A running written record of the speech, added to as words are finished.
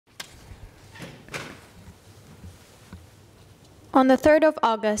On the 3rd of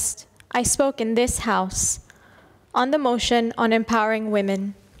August, I spoke in this House on the motion on empowering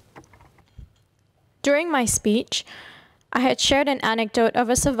women. During my speech, I had shared an anecdote of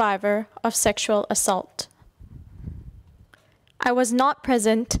a survivor of sexual assault. I was not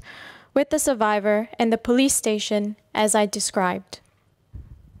present with the survivor in the police station as I described.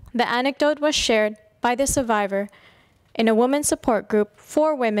 The anecdote was shared by the survivor in a women's support group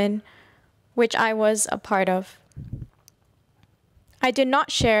for women, which I was a part of. I did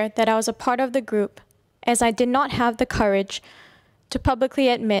not share that I was a part of the group as I did not have the courage to publicly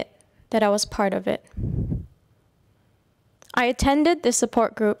admit that I was part of it. I attended this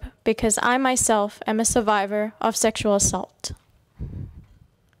support group because I myself am a survivor of sexual assault.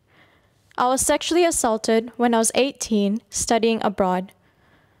 I was sexually assaulted when I was 18, studying abroad.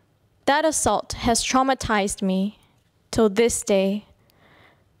 That assault has traumatized me till this day.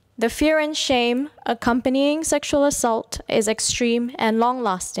 The fear and shame accompanying sexual assault is extreme and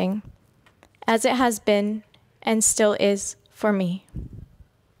long-lasting, as it has been and still is for me.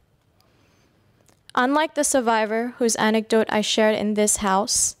 Unlike the survivor whose anecdote I shared in this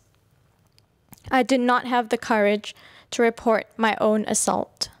House, I did not have the courage to report my own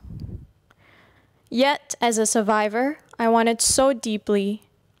assault. Yet, as a survivor, I wanted so deeply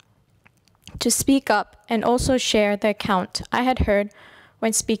to speak up and also share the account I had heard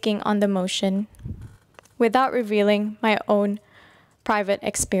when speaking on the motion, without revealing my own private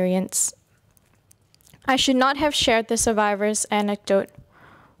experience. I should not have shared the survivor's anecdote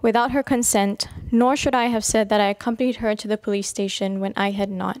without her consent, nor should I have said that I accompanied her to the police station when I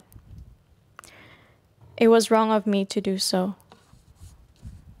had not. It was wrong of me to do so.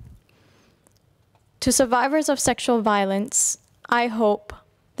 To survivors of sexual violence, I hope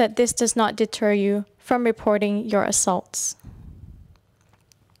that this does not deter you from reporting your assaults.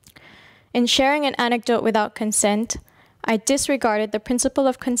 In sharing an anecdote without consent, I disregarded the principle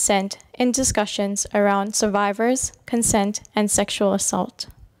of consent in discussions around survivors, consent, and sexual assault.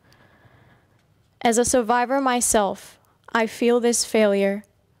 As a survivor myself, I feel this failure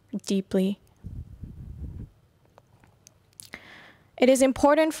deeply. It is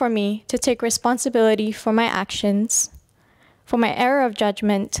important for me to take responsibility for my actions, for my error of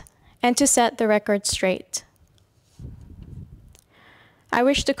judgment, and to set the record straight. I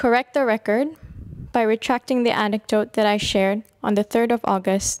wish to correct the record by retracting the anecdote that I shared on the 3rd of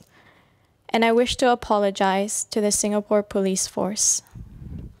August, and I wish to apologize to the Singapore Police Force.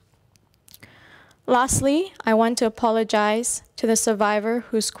 Lastly, I want to apologize to the survivor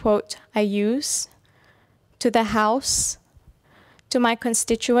whose quote I use, to the House, to my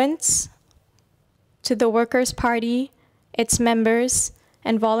constituents, to the Workers' Party, its members,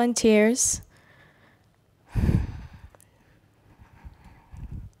 and volunteers,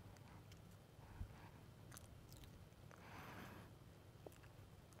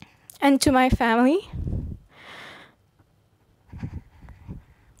 and to my family,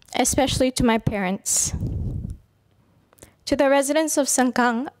 especially to my parents. To the residents of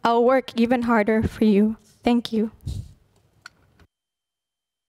Sengkang, I'll work even harder for you. Thank you.